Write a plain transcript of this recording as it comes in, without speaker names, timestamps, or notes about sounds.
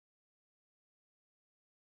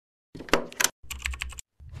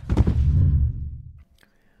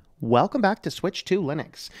Welcome back to Switch to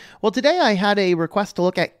Linux. Well, today I had a request to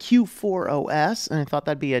look at Q4OS, and I thought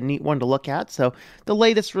that'd be a neat one to look at. So the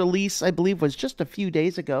latest release, I believe, was just a few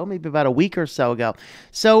days ago, maybe about a week or so ago.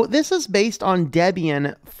 So this is based on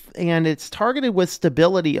Debian, and it's targeted with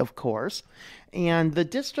stability, of course. And the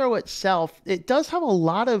distro itself, it does have a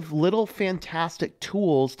lot of little fantastic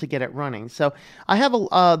tools to get it running. So I have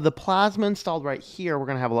the Plasma installed right here we're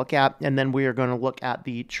going to have a look at, and then we are going to look at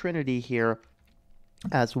the Trinity here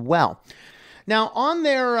as well. Now, on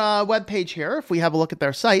their webpage here, if we have a look at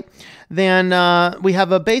their site, then we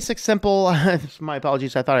have a basic, simple, my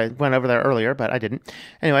apologies, I thought I went over there earlier, but I didn't.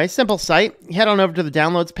 Anyway, simple site. Head on over to the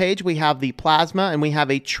downloads page. We have the Plasma, and we have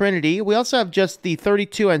a Trinity. We also have just the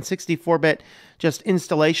 32 and 64-bit just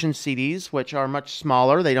installation CDs, which are much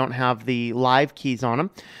smaller. They don't have the live keys on them.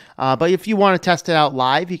 But if you want to test it out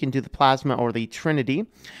live, you can do the Plasma or the Trinity.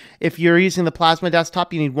 If you're using the Plasma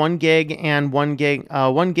desktop, you need 1 gig and 1 gigahertz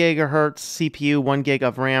CPU, 1 gig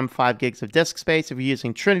of RAM, 5 gigs of disk space. If you're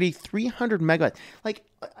using Trinity, 300 megabytes. Like,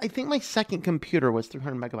 I think my second computer was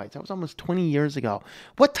 300 megabytes. That was almost 20 years ago.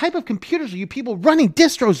 What type of computers are you people running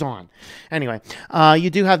distros on? Anyway,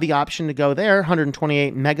 you do have the option to go there,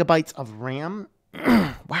 128 megabytes of RAM.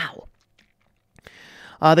 Wow.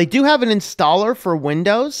 They do have an installer for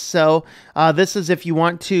Windows, so this is if you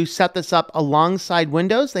want to set this up alongside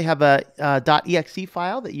Windows. They have a .exe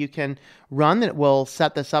file that you can run that will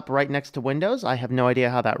set this up right next to Windows. I have no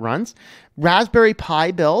idea how that runs. Raspberry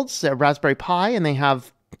Pi builds, Raspberry Pi, and they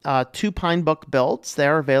have 2 Pinebook builds.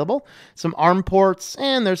 They're available. Some ARM ports,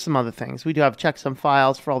 and there's some other things. We do have checksum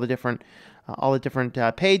files for all the different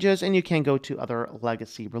pages, and you can go to other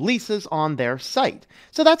legacy releases on their site.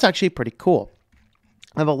 So that's actually pretty cool.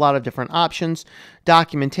 I have a lot of different options.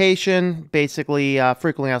 Documentation, basically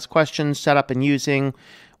frequently asked questions, setup and using,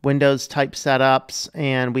 Windows type setups,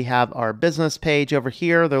 and we have our business page over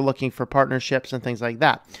here. They're looking for partnerships and things like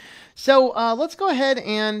that. So let's go ahead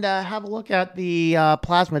and have a look at the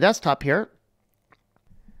Plasma desktop here.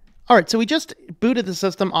 All right, so we just booted the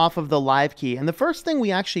system off of the live key, and the first thing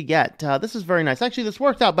we actually get, this is very nice. Actually, this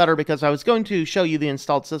worked out better because I was going to show you the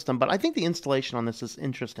installed system, but I think the installation on this is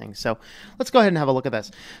interesting. So let's go ahead and have a look at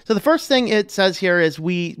this. So the first thing it says here is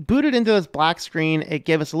we booted into this black screen. It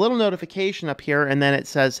gave us a little notification up here, and then it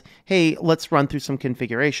says, hey, let's run through some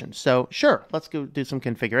configurations. So sure, let's go do some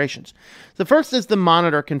configurations. The first is the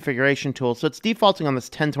monitor configuration tool. So it's defaulting on this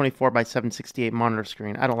 1024 by 768 monitor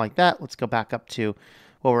screen. I don't like that. Let's go back up to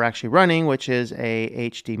what we're actually running, which is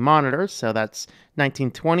a HD monitor. So that's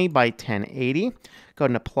 1920 by 1080. Go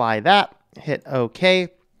ahead and apply that. Hit OK.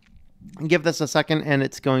 Give this a second, and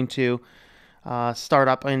it's going to start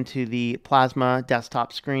up into the Plasma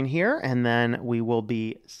desktop screen here, and then we will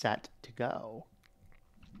be set to go.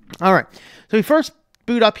 All right. So we first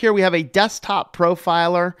boot up here. We have a desktop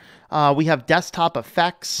profiler. We have desktop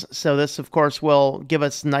effects. So this, of course, will give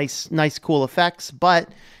us nice, cool effects, but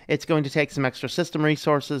it's going to take some extra system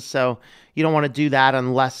resources. So you don't want to do that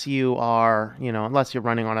unless you are, unless you're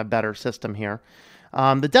running on a better system here.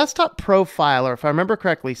 The desktop profiler, if I remember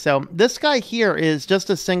correctly, so this guy here is just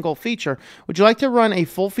a single feature. Would you like to run a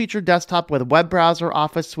full-feature desktop with web browser,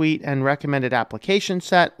 Office Suite, and recommended application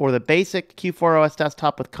set, or the basic Q4OS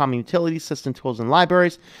desktop with common utilities, system tools, and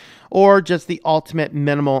libraries, or just the ultimate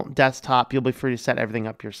minimal desktop? You'll be free to set everything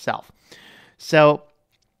up yourself. So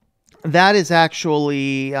that is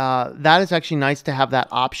actually nice to have that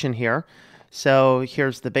option here. So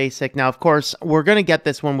here's the basic. Now, of course, we're going to get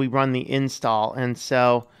this when we run the install. And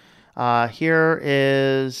so here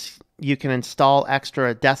is, you can install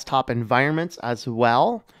extra desktop environments as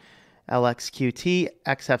well. LXQT,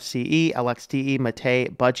 XFCE, LXDE,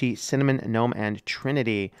 Mate, Budgie, Cinnamon, GNOME, and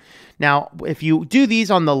Trinity. Now, if you do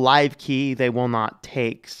these on the live key, they will not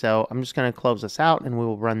take. So I'm just going to close this out, and we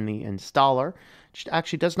will run the installer, which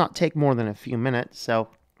actually does not take more than a few minutes. So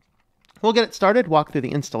we'll get it started, walk through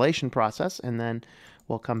the installation process, and then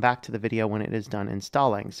we'll come back to the video when it is done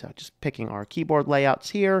installing. So just picking our keyboard layouts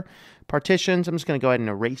here, partitions. I'm just going to go ahead and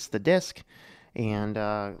erase the disk. And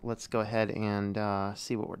let's go ahead and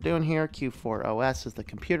see what we're doing here. Q4OS is the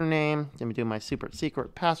computer name. Let me do my super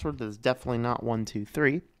secret password. That is definitely not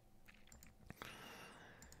 123.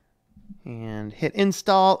 And hit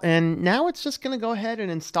install. And now it's just going to go ahead and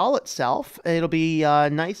install itself. It'll be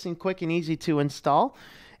nice and quick and easy to install.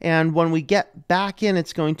 And when we get back in,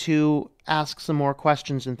 it's going to ask some more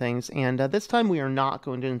questions and things. And this time we are not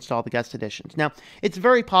going to install the guest editions. Now, it's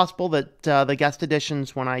very possible that the guest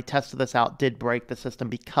editions, when I tested this out, did break the system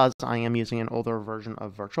because I am using an older version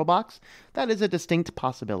of VirtualBox. That is a distinct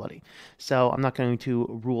possibility. So I'm not going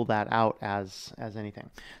to rule that out as anything.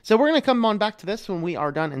 So we're going to come on back to this when we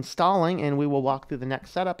are done installing, and we will walk through the next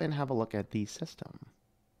setup and have a look at the system.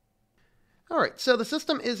 All right, so the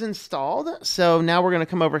system is installed. So now we're going to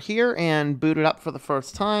come over here and boot it up for the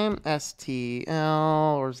first time.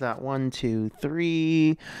 STL, or is that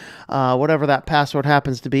 123? Whatever that password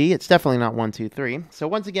happens to be. It's definitely not 123. So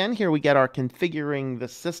once again, here we get our configuring the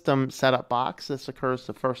system setup box. This occurs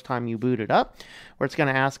the first time you boot it up, where it's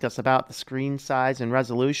going to ask us about the screen size and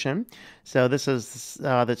resolution. So this is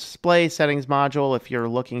the display settings module if you're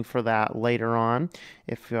looking for that later on.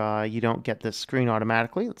 If you don't get this screen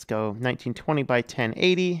automatically, let's go 1920 by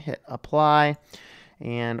 1080, hit apply,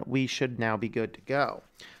 and we should now be good to go.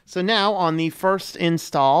 So now on the first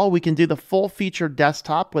install, we can do the full featured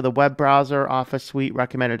desktop with a web browser, Office Suite,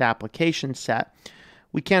 recommended application set.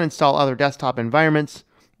 We can install other desktop environments.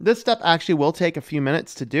 This step actually will take a few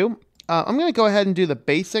minutes to do. I'm going to go ahead and do the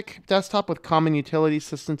basic desktop with common utilities,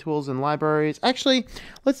 system tools, and libraries. Actually,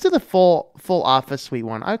 let's do the full Office Suite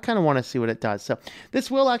one. I kind of want to see what it does. So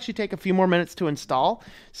this will actually take a few more minutes to install.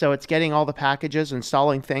 So it's getting all the packages,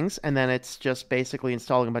 installing things, and then it's just basically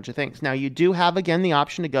installing a bunch of things. Now you do have, again, the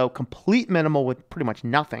option to go complete minimal with pretty much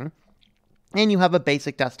nothing. And you have a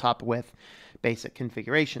basic desktop with basic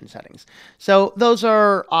configuration settings. So those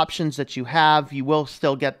are options that you have. You will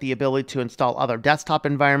still get the ability to install other desktop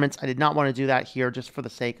environments. I did not want to do that here just for the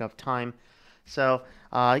sake of time. So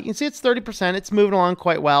you can see it's 30%. It's moving along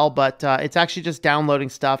quite well, but it's actually just downloading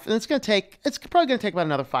stuff. And it's probably going to take about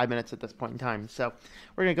another 5 minutes at this point in time. So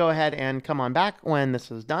we're going to go ahead and come on back when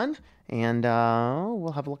this is done, and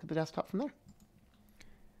we'll have a look at the desktop from there.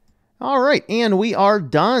 All right, and we are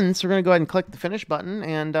done. So we're going to go ahead and click the finish button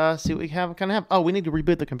and see what we kind of have. Oh, we need to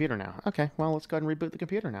reboot the computer now. Okay, well, let's go ahead and reboot the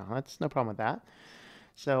computer now. That's no problem with that.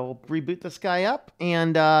 So we'll reboot this guy up.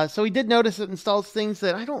 And so we did notice it installs things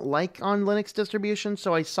that I don't like on Linux distributions.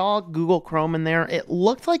 So I saw Google Chrome in there. It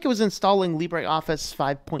looked like it was installing LibreOffice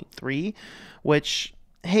 5.3, which,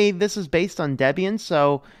 hey, this is based on Debian,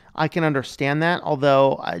 so I can understand that,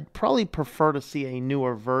 although I'd probably prefer to see a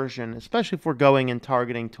newer version, especially if we're going and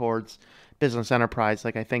targeting towards business enterprise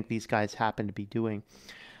like I think these guys happen to be doing.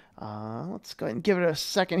 Let's go ahead and give it a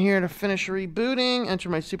second here to finish rebooting. Enter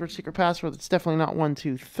my super secret password. It's definitely not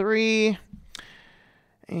 123.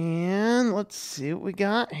 And let's see what we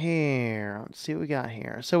got here.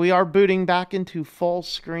 So we are booting back into full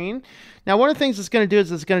screen. Now, one of the things it's going to do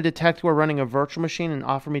is it's going to detect we're running a virtual machine and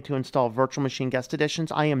offer me to install virtual machine guest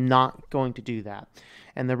editions. I am not going to do that.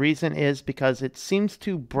 And the reason is because it seems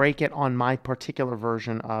to break it on my particular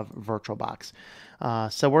version of VirtualBox.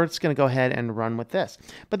 So we're just going to go ahead and run with this.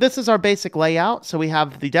 But this is our basic layout. So we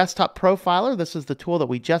have the desktop profiler. This is the tool that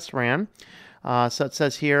we just ran. So it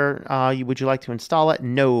says here, would you like to install it?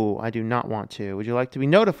 No, I do not want to. Would you like to be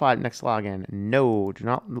notified next login? No, do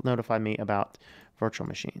not notify me about virtual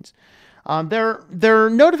machines. Their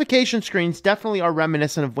notification screens definitely are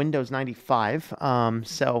reminiscent of Windows 95.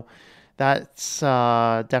 So that's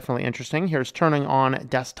definitely interesting. Here's turning on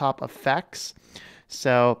desktop effects.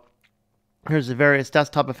 So here's the various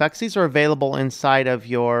desktop effects. These are available inside of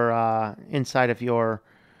your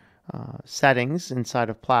settings inside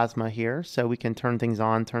of Plasma here, so we can turn things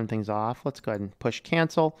on, turn things off. Let's go ahead and push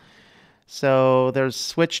cancel. So there's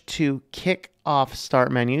switch to kick off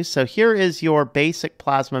start menu. So here is your basic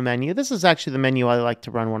Plasma menu. This is actually the menu I like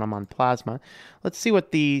to run when I'm on Plasma. Let's see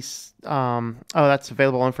what these, oh, that's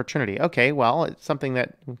available on for Trinity. Okay, well, it's something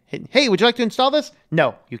that, hey, would you like to install this?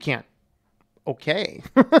 No, you can't. Okay.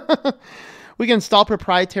 We can install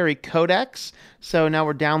proprietary codecs. So now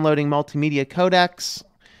we're downloading multimedia codecs.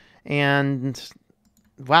 And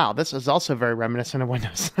wow, this is also very reminiscent of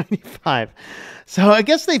Windows 95. So I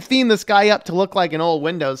guess they've themed this guy up to look like an old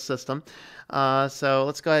Windows system. So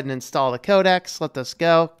let's go ahead and install the codecs. Let this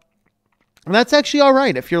go. And that's actually all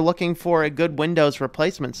right. If you're looking for a good Windows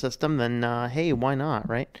replacement system, then hey, why not,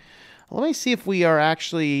 right? Let me see if we are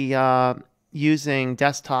actually using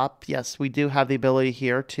desktop. Yes, we do have the ability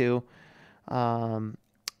here to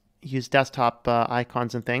use desktop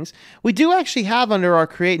icons and things. We do actually have under our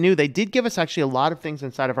create new, they did give us actually a lot of things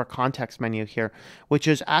inside of our context menu here, which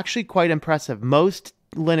is actually quite impressive. Most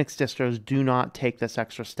Linux distros do not take this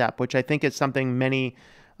extra step, which I think is something many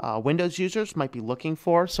Windows users might be looking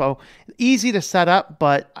for. So easy to set up,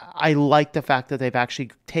 but I like the fact that they've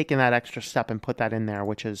actually taken that extra step and put that in there,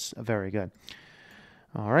 which is very good.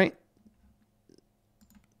 All right.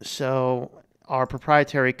 So our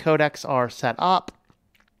proprietary codecs are set up.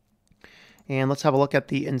 And let's have a look at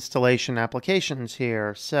the installation applications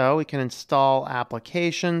here. So we can install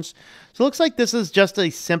applications. So it looks like this is just a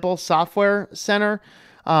simple software center.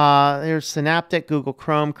 There's Synaptic, Google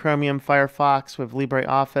Chrome, Chromium, Firefox with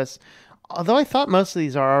LibreOffice. Although I thought most of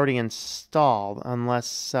these are already installed,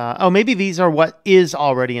 unless... oh, maybe these are what is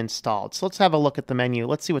already installed. So let's have a look at the menu.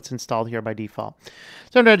 Let's see what's installed here by default.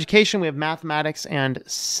 So under Education, we have Mathematics and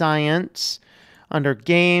Science. Under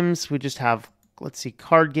Games, we just have, let's see,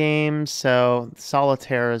 card games. So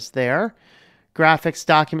Solitaire is there. Graphics,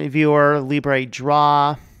 Document Viewer, Libre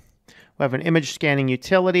Draw. We have an image scanning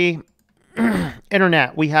utility.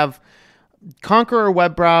 Internet, we have Conqueror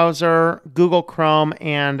web browser, Google Chrome,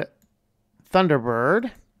 and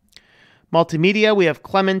Thunderbird. Multimedia, we have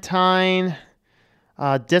Clementine,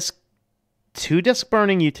 two disk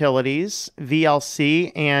burning utilities,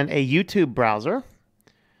 VLC, and a YouTube browser.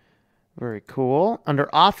 Very cool. Under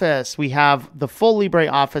Office, we have the full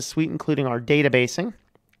LibreOffice suite, including our databasing.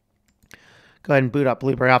 Go ahead and boot up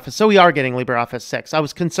LibreOffice. So we are getting LibreOffice 6. I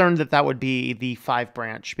was concerned that that would be the 5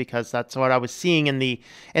 branch because that's what I was seeing in the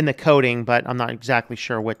coding, but I'm not exactly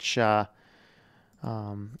sure which what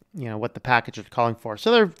the package is calling for.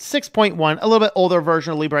 So they're 6.1, a little bit older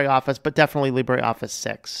version of LibreOffice, but definitely LibreOffice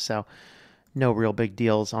 6. So no real big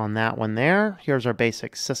deals on that one there. Here's our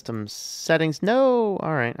basic system settings. No,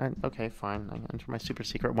 all right, okay, fine. I enter my super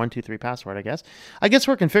secret 123 password, I guess. I guess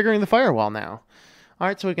we're configuring the firewall now. All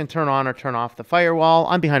right, so we can turn on or turn off the firewall.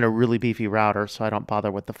 I'm behind a really beefy router, so I don't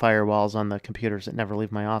bother with the firewalls on the computers that never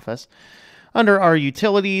leave my office. Under our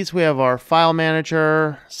utilities, we have our file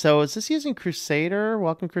manager. So is this using Crusader?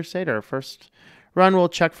 Welcome, Crusader. First run, we'll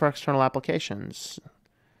check for external applications.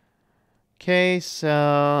 Okay,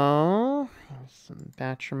 so some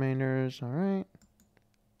batch remainders. All right.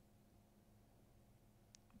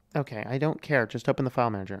 Okay, I don't care. Just open the file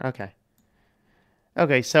manager. Okay.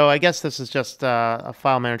 Okay, so I guess this is just a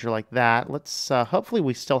file manager like that. Let's hopefully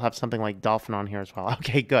we still have something like Dolphin on here as well.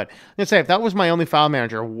 Okay, good. I'm gonna say if that was my only file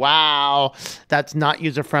manager, wow, that's not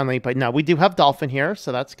user friendly. But no, we do have Dolphin here,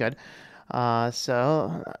 so that's good.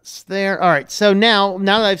 So that's there. All right. So now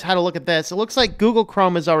that I've had a look at this, it looks like Google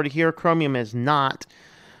Chrome is already here. Chromium is not.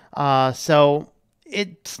 So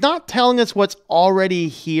it's not telling us what's already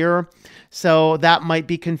here. So that might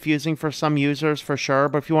be confusing for some users for sure.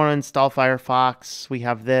 But if you want to install Firefox, we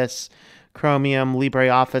have this, Chromium,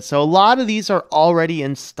 LibreOffice. So a lot of these are already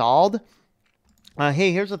installed.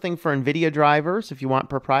 Hey, here's a thing for NVIDIA drivers. If you want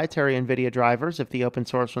proprietary NVIDIA drivers, if the open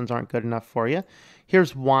source ones aren't good enough for you.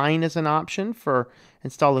 Here's Wine as an option for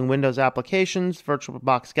installing Windows applications,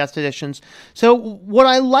 VirtualBox guest editions. So what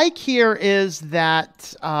I like here is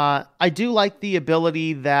that I do like the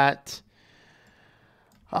ability that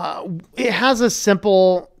it has a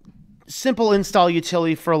simple install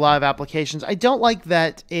utility for a lot of applications. I don't like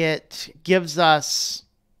that it gives us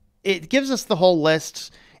the whole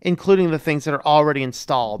list, including the things that are already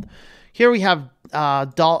installed. Here we have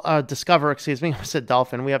Discover, excuse me, I said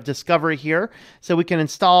Dolphin. We have Discovery here, so we can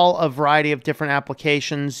install a variety of different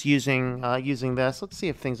applications using this. Let's see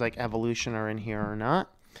if things like Evolution are in here or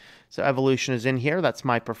not. So Evolution is in here. That's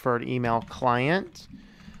my preferred email client.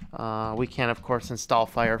 We can, of course, install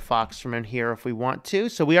Firefox from in here if we want to.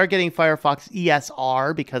 So we are getting Firefox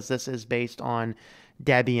ESR because this is based on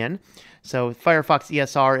Debian. So Firefox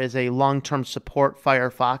ESR is a long-term support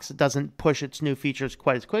Firefox. It doesn't push its new features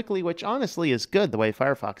quite as quickly, which honestly is good the way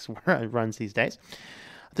Firefox runs these days.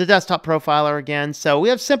 The desktop profiler again. So we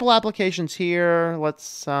have simple applications here.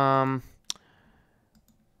 Let's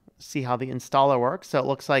see how the installer works. So it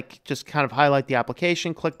looks like just kind of highlight the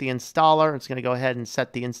application, click the installer. It's going to go ahead and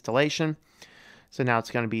set the installation. So now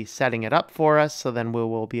it's going to be setting it up for us, so then we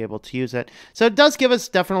will be able to use it. So it does give us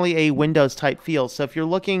definitely a Windows type feel. So if you're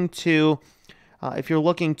looking to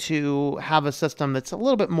have a system that's a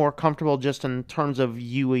little bit more comfortable just in terms of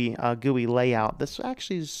GUI layout, this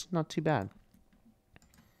actually is not too bad.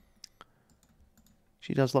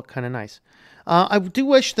 She does look kind of nice. I do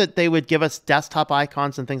wish that they would give us desktop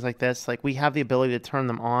icons and things like this. Like we have the ability to turn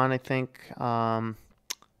them on, I think. I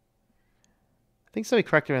think somebody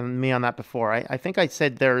corrected me on that before. I think I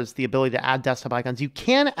said there's the ability to add desktop icons. You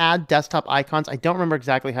can add desktop icons. I don't remember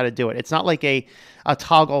exactly how to do it. It's not like a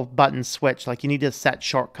toggle button switch. Like you need to set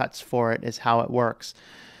shortcuts for it is how it works.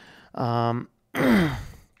 Let's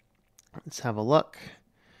have a look.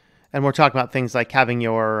 And we're talking about things like having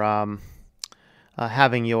your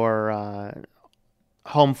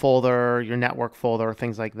home folder, your network folder,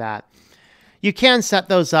 things like that. You can set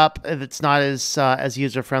those up if it's not as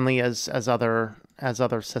user friendly as other as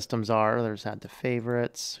other systems are. There's add to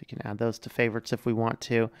favorites. We can add those to favorites if we want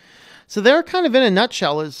to. So they're kind of in a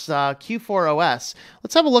nutshell is Q4OS.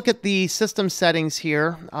 Let's have a look at the system settings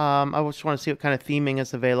here. I just want to see what kind of theming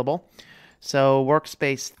is available. So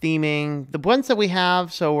workspace theming, the ones that we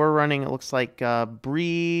have, so we're running, it looks like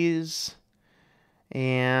Breeze.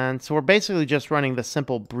 And so we're basically just running the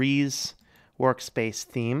simple Breeze workspace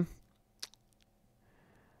theme.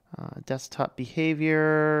 Desktop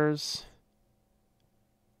behaviors.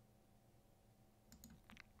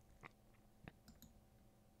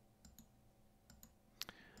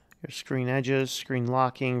 Your screen edges, screen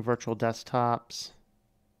locking, virtual desktops.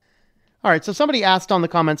 All right, so somebody asked on the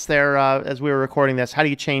comments there as we were recording this, how do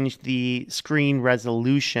you change the screen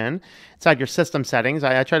resolution inside your system settings?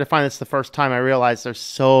 I tried to find this the first time. I realized there's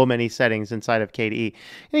so many settings inside of KDE.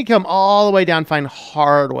 And you come all the way down, find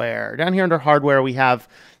hardware. Down here under hardware, we have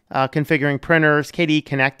configuring printers. KDE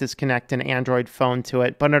Connect is connect an Android phone to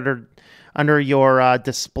it. But under your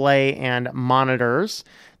display and monitors,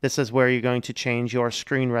 this is where you're going to change your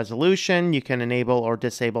screen resolution. You can enable or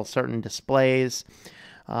disable certain displays.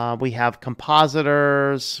 We have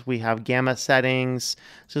compositors, we have gamma settings.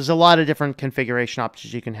 So there's a lot of different configuration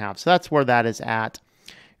options you can have. So that's where that is at.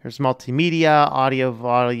 There's multimedia, audio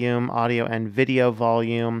volume, audio and video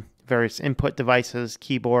volume, various input devices,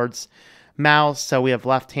 keyboards, mouse. So we have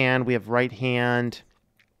left hand, we have right hand.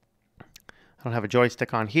 I don't have a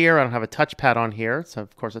joystick on here. I don't have a touchpad on here. So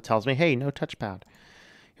of course it tells me, hey, no touchpad.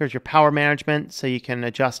 Here's your power management, so you can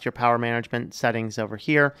adjust your power management settings over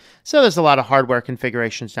here. So there's a lot of hardware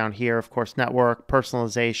configurations down here. Of course, network,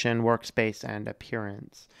 personalization, workspace, and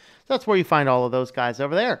appearance. So that's where you find all of those guys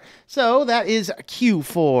over there. So that is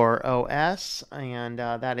Q4OS, and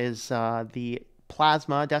that is the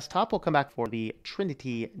Plasma desktop. We'll come back for the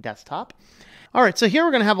Trinity desktop. All right, so here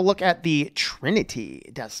we're going to have a look at the Trinity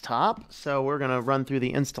desktop. So we're going to run through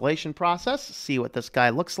the installation process, see what this guy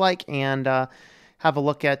looks like, and have a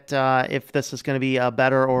look at if this is going to be a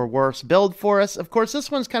better or worse build for us. Of course,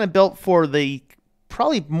 this one's kind of built for the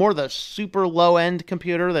probably more the super low-end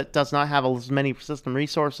computer that does not have as many system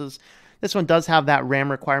resources. This one does have that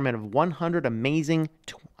RAM requirement of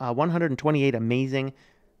 128 amazing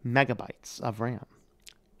megabytes of RAM.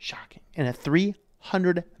 Shocking. And a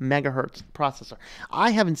 300 megahertz processor.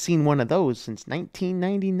 I haven't seen one of those since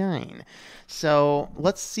 1999. So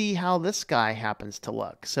let's see how this guy happens to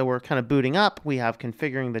look. So we're kind of booting up. We have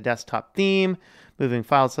configuring the desktop theme, moving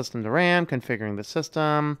file system to RAM, configuring the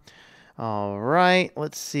system. All right,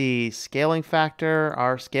 let's see. Scaling factor.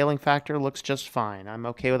 Our scaling factor looks just fine. I'm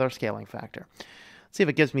okay with our scaling factor. Let's see if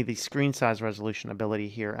it gives me the screen size resolution ability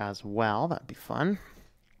here as well. That'd be fun.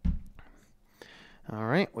 All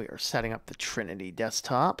right, we are setting up the Trinity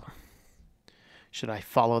desktop. Should I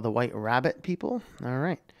follow the white rabbit, people? All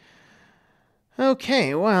right.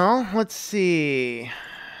 Okay, well, let's see.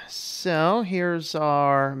 So here's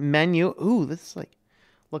our menu. Ooh, this is like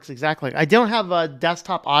looks exactly like. I don't have a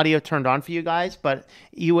desktop audio turned on for you guys, but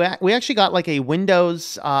we actually got like a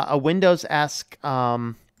Windows-esque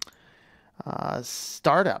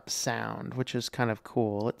startup sound, which is kind of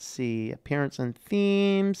cool. Let's see, appearance and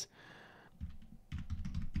themes.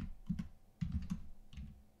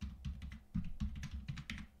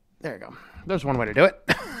 There you go. There's one way to do it.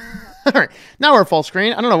 All right, now we're full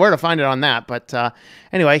screen. I don't know where to find it on that, but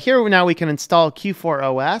anyway, here now we can install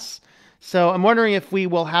Q4OS. So I'm wondering if we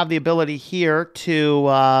will have the ability here to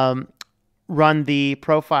run the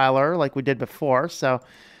profiler like we did before. So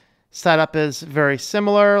setup is very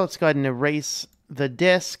similar. Let's go ahead and erase the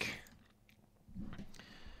disk.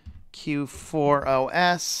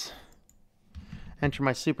 Q4OS. Enter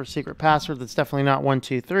my super secret password. That's definitely not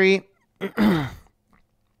 123.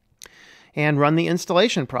 And run the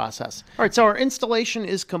installation process. All right, so our installation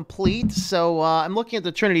is complete. So I'm looking at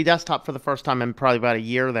the Trinity desktop for the first time in probably about a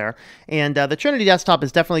year there. And the Trinity desktop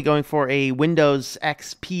is definitely going for a Windows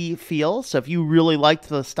XP feel. So if you really liked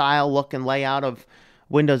the style, look, and layout of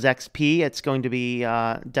Windows XP, it's going to be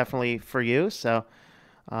definitely for you. So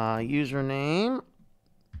username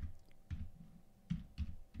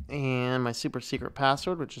and my super secret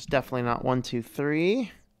password, which is definitely not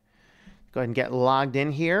 123. Go ahead and get logged in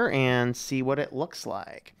here and see what it looks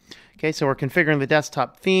like. Okay, so we're configuring the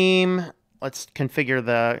desktop theme. Let's configure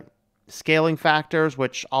the scaling factors,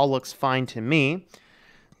 which all looks fine to me.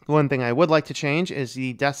 One thing I would like to change is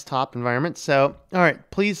the desktop environment. So, all right,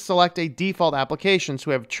 please select a default application.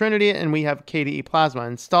 So we have Trinity and we have KDE Plasma.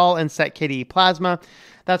 Install and set KDE Plasma.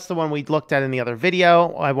 That's the one we looked at in the other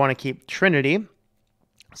video. I want to keep Trinity.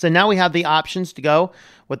 So now we have the options to go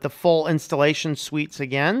with the full installation suites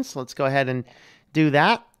again. So let's go ahead and do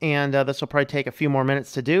that, and this will probably take a few more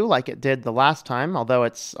minutes to do like it did the last time, although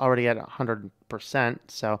it's already at 100%.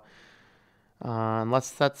 So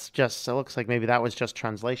unless that's just, it looks like maybe that was just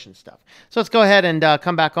translation stuff. So let's go ahead and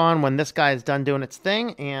come back on when this guy is done doing its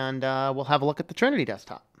thing, and we'll have a look at the Trinity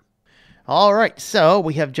desktop. All right, so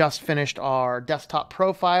we have just finished our desktop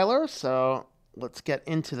profiler, so let's get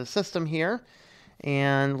into the system here.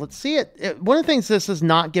 And let's see it. One of the things, this is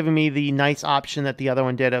not giving me the nice option that the other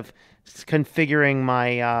one did of configuring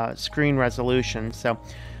my screen resolution. So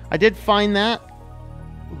I did find that.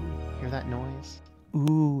 Ooh, hear that noise?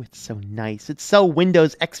 Ooh, it's so nice. It's so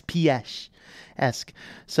Windows XP-esque.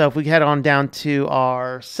 So if we head on down to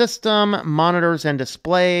our system, monitors and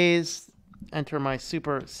displays, enter my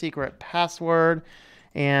super secret password,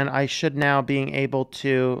 and I should now being able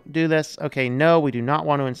to do this. Okay, no, we do not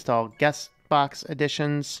want to install guest box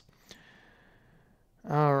additions.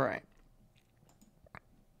 All right.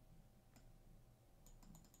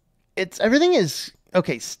 Everything is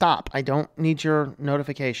okay. Stop. I don't need your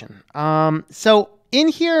notification. So in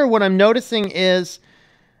here, what I'm noticing is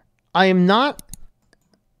I am not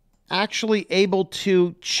actually able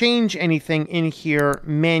to change anything in here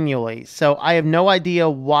manually. So I have no idea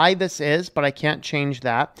why this is, but I can't change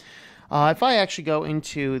that. If I actually go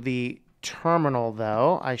into the terminal,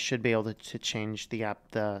 though, I should be able to change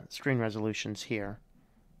the screen resolutions here.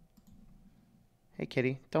 Hey,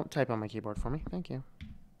 kitty, don't type on my keyboard for me. Thank you.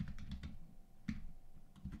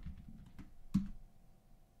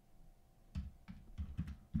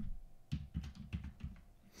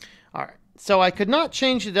 All right. So I could not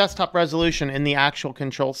change the desktop resolution in the actual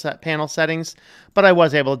control panel settings, but I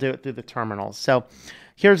was able to do it through the terminal. So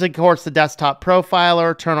here's, of course, the desktop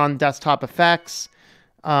profiler. Turn on desktop effects.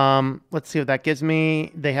 Let's see what that gives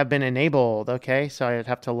me. They have been enabled. Okay, so I'd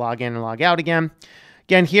have to log in and log out again.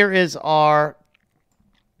 Again, here is our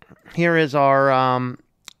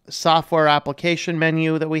software application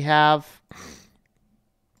menu that we have.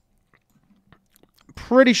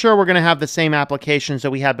 Pretty sure we're going to have the same applications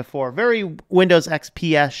that we had before. Very Windows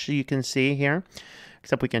XP-esque, you can see here,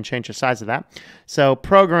 except we can change the size of that. So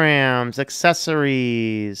programs,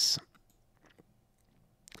 accessories.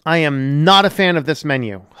 I am not a fan of this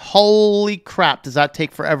menu. Holy crap, does that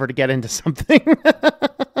take forever to get into something?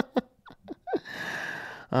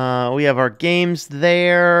 We have our games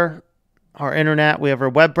there, our internet, we have our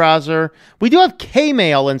web browser. We do have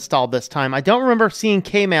Kmail installed this time. I don't remember seeing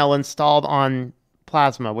Kmail installed on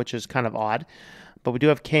Plasma, which is kind of odd, but we do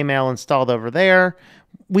have Kmail installed over there.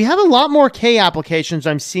 We have a lot more K applications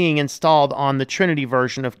I'm seeing installed on the Trinity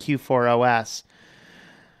version of Q4OS.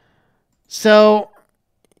 So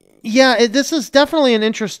yeah, this is definitely an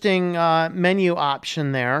interesting menu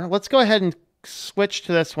option there. Let's go ahead and switch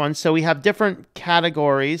to this one. So we have different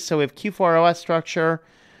categories. So we have Q4OS structure.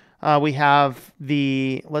 We have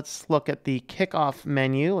let's look at the kickoff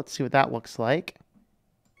menu. Let's see what that looks like.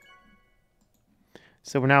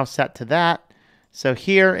 So we're now set to that. So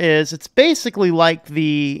here it's basically like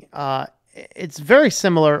it's very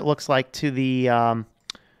similar, it looks like, to the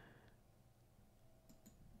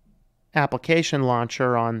application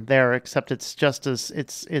launcher on there, except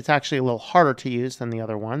it's actually a little harder to use than the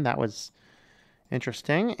other one. That was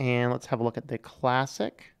interesting. And let's have a look at the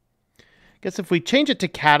classic. I guess if we change it to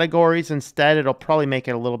categories instead, it'll probably make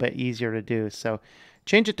it a little bit easier to do. So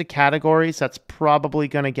change it to categories. That's probably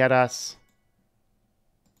going to get us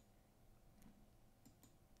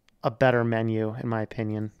a better menu, in my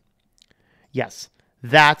opinion. Yes,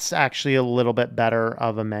 that's actually a little bit better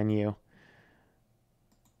of a menu.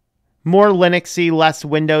 More Linuxy, less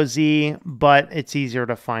Windowsy, but it's easier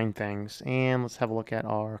to find things. And let's have a look at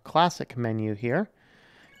our classic menu here.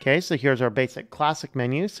 Okay, so here's our basic classic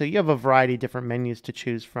menu. So you have a variety of different menus to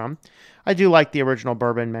choose from. I do like the original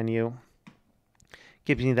Bourbon menu.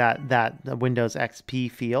 Gives me that Windows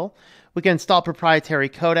XP feel. We can install proprietary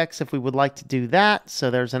codecs if we would like to do that. So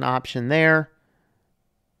there's an option there.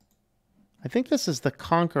 I think this is the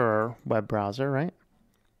Conqueror web browser, right?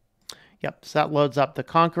 Yep, so that loads up the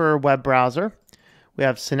Conqueror web browser. We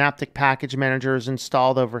have Synaptic Package Managers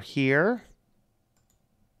installed over here.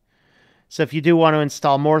 So if you do want to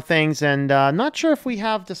install more things, and not sure if we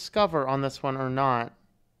have Discover on this one or not.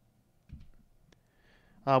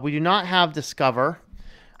 We do not have Discover,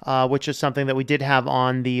 which is something that we did have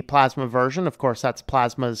on the Plasma version. Of course, that's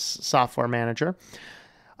Plasma's software manager.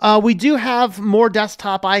 We do have more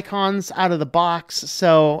desktop icons out of the box.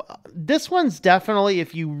 So this one's definitely,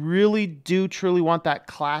 if you really do truly want that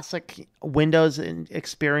classic Windows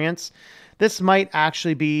experience, this might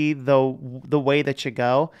actually be the way that you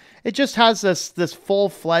go. It just has this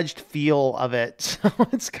full-fledged feel of it. So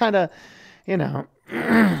it's kind of,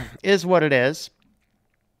 is what it is.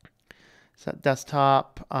 Set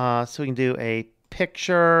desktop. So we can do a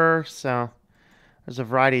picture. So there's a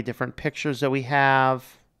variety of different pictures that we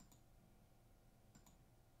have.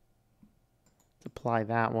 Let's apply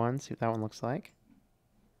that one. See what that one looks like.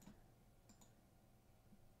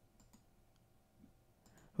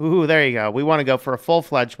 Ooh, there you go. We want to go for a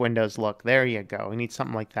full-fledged Windows look. There you go. We need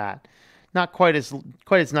something like that. Not quite as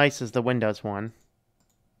nice as the Windows one.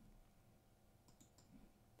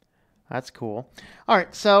 That's cool. All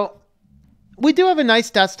right, so we do have a nice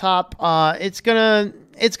desktop. It's gonna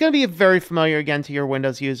be very familiar again to your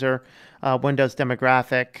Windows user, Windows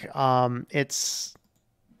demographic.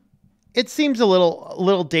 It seems a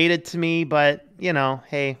little dated to me, but you know,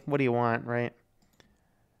 hey, what do you want, right?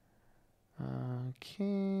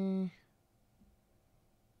 Okay.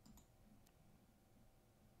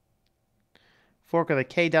 Fork of the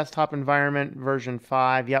K desktop environment, version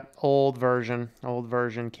 5. Yep, old version,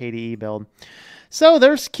 KDE build. So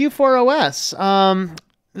there's Q4OS.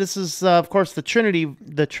 This is, of course, the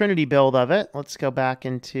Trinity build of it. Let's go back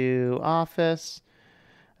into Office.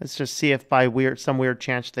 Let's just see if by some weird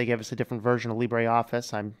chance they give us a different version of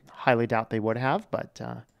LibreOffice. I highly doubt they would have, but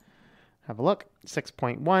have a look.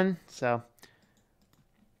 6.1, so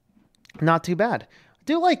not too bad. I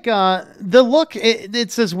do like the look.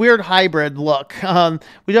 It's this weird hybrid look.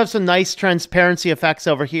 We do have some nice transparency effects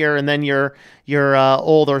over here, and then your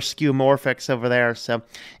old or skeuomorphics over there. So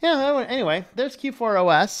yeah. Anyway, there's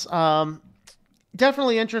Q4OS.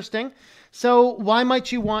 Definitely interesting. So why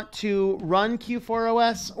might you want to run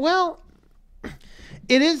Q4OS? Well,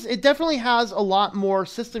 it definitely has a lot more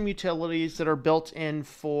system utilities that are built in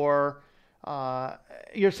for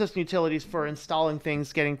your system utilities for installing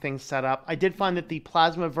things, getting things set up. I did find that the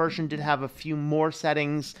Plasma version did have a few more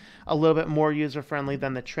settings, a little bit more user-friendly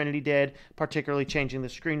than the Trinity did, particularly changing the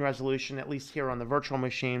screen resolution, at least here on the virtual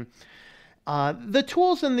machine. The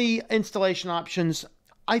tools and the installation options,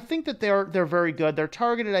 I think that they're very good. They're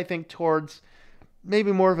targeted, I think, towards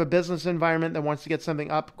maybe more of a business environment that wants to get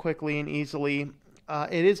something up quickly and easily.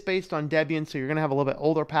 It is based on Debian, so you're going to have a little bit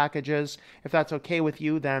older packages. If that's okay with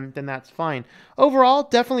you, then that's fine. Overall,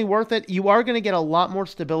 definitely worth it. You are going to get a lot more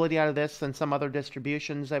stability out of this than some other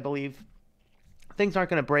distributions, I believe. Things aren't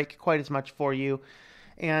going to break quite as much for you.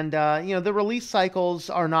 And, the release cycles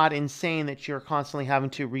are not insane that you're constantly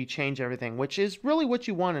having to rechange everything, which is really what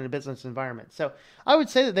you want in a business environment. So I would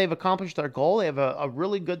say that they've accomplished their goal. They have a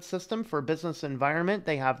really good system for a business environment.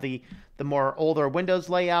 They have the more older Windows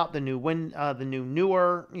layout, the newer,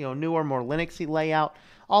 more Linuxy layout.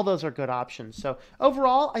 All those are good options. So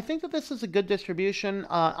overall, I think that this is a good distribution.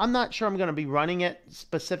 I'm not sure I'm going to be running it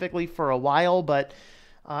specifically for a while, but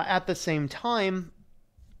at the same time,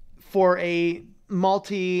 for a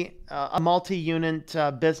multi-unit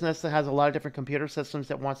business that has a lot of different computer systems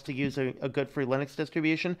that wants to use a good free Linux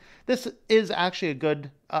distribution, this is actually a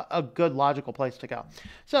good logical place to go.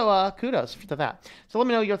 So kudos to that. So let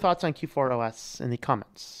me know your thoughts on Q4OS in the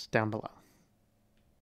comments down below.